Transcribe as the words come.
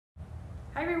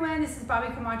Hi everyone, this is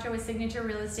Bobbie Camacho with Signature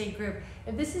Real Estate Group.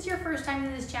 If this is your first time to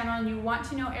this channel and you want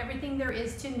to know everything there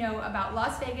is to know about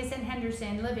Las Vegas and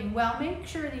Henderson living well, make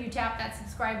sure that you tap that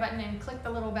subscribe button and click the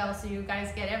little bell so you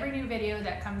guys get every new video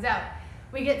that comes out.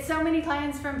 We get so many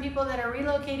clients from people that are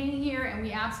relocating here and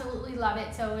we absolutely love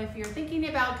it. So if you're thinking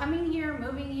about coming here,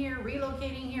 moving here,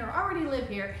 relocating here, already live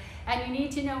here, and you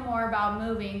need to know more about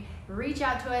moving, reach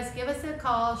out to us, give us a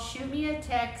call, shoot me a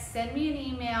text, send me an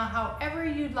email, however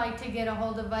you'd like to get a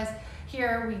hold of us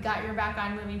here. We got your back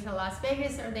on moving to Las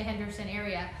Vegas or the Henderson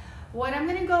area. What I'm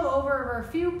gonna go over are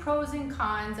a few pros and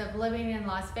cons of living in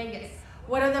Las Vegas.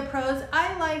 What are the pros?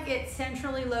 I like it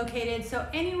centrally located, so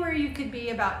anywhere you could be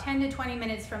about 10 to 20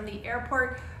 minutes from the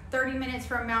airport, 30 minutes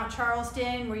from Mount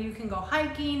Charleston, where you can go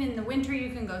hiking. In the winter you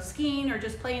can go skiing or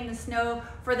just play in the snow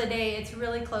for the day. It's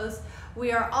really close.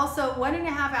 We are also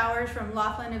 1.5 hours from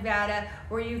Laughlin, Nevada,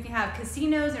 where you can have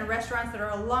casinos and restaurants that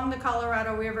are along the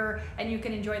Colorado River and you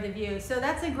can enjoy the view. So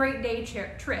that's a great day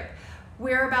trip.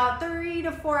 We're about 3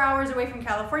 to 4 hours away from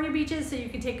California beaches, so you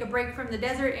can take a break from the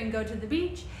desert and go to the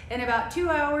beach, and about 2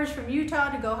 hours from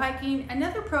Utah to go hiking.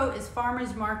 Another pro is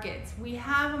farmers markets. We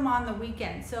have them on the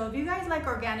weekends, so if you guys like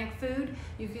organic food,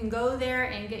 you can go there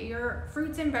and get your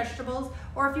fruits and vegetables,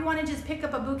 or if you want to just pick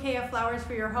up a bouquet of flowers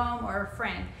for your home or a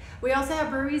friend. We also have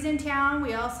breweries in town.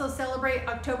 We also celebrate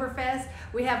Oktoberfest.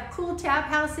 We have cool tap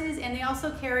houses, and they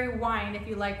also carry wine if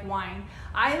you like wine.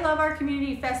 I love our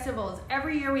community festivals.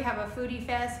 Every year we have a foodie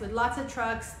fest with lots of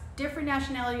trucks, different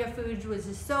nationality of foods, which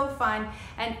is so fun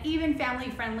and even family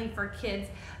friendly for kids.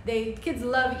 Kids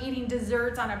love eating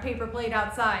desserts on a paper plate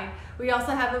outside. We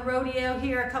also have a rodeo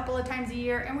here a couple of times a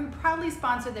year, and we proudly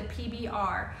sponsor the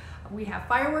PBR. We have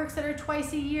fireworks that are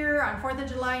twice a year on 4th of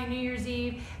July and New Year's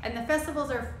Eve, and the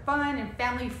festivals are fun and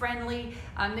family friendly.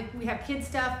 We have kids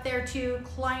stuff there too,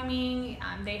 climbing,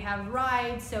 they have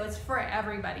rides, so it's for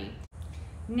everybody.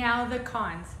 Now the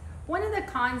cons. One of the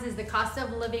cons is the cost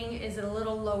of living is a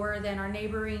little lower than our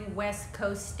neighboring West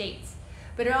Coast states,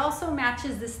 but it also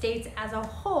matches the states as a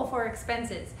whole for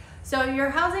expenses. So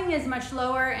your housing is much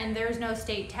lower and there's no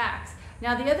state tax.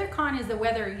 Now the other con is the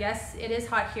weather. Yes, it is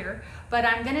hot here, but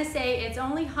I'm gonna say it's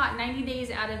only hot 90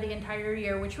 days out of the entire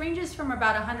year, which ranges from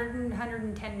about 100 and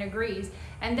 110 degrees.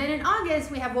 And then in August,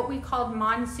 we have what we call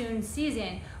monsoon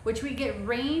season, which we get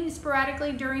rain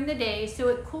sporadically during the day, so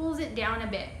it cools it down a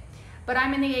bit. But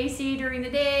I'm in the AC during the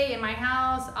day, in my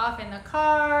house, off in the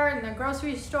car, in the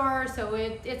grocery store, so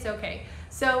it's okay.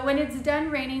 So when it's done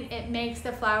raining, it makes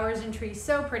the flowers and trees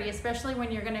so pretty, especially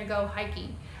when you're gonna go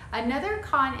hiking. Another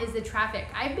con is the traffic.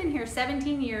 I've been here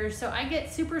 17 years, so I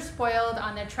get super spoiled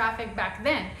on the traffic back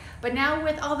then. But now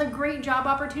with all the great job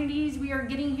opportunities we are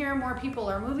getting here, more people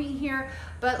are moving here,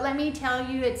 but let me tell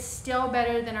you, it's still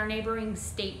better than our neighboring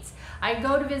states. I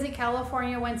go to visit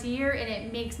California once a year, and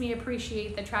it makes me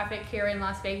appreciate the traffic here in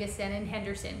Las Vegas and in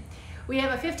Henderson. We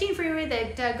have a 15 freeway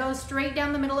that goes straight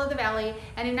down the middle of the valley,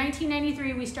 and in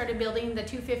 1993 we started building the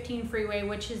 215 freeway,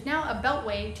 which is now a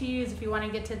beltway to use if you want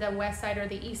to get to the west side or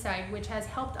the east side, which has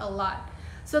helped a lot.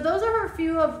 So those are a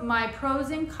few of my pros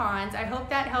and cons. I hope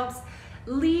that helps.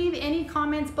 Leave any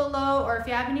comments below, or if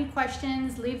you have any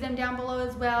questions, leave them down below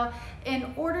as well.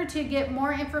 In order to get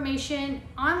more information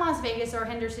on Las Vegas or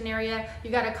Henderson area,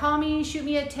 you gotta call me, shoot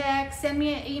me a text, send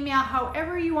me an email,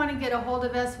 however you wanna get a hold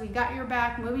of us. We got your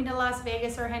back moving to Las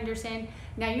Vegas or Henderson.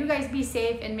 Now you guys be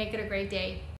safe and make it a great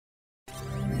day.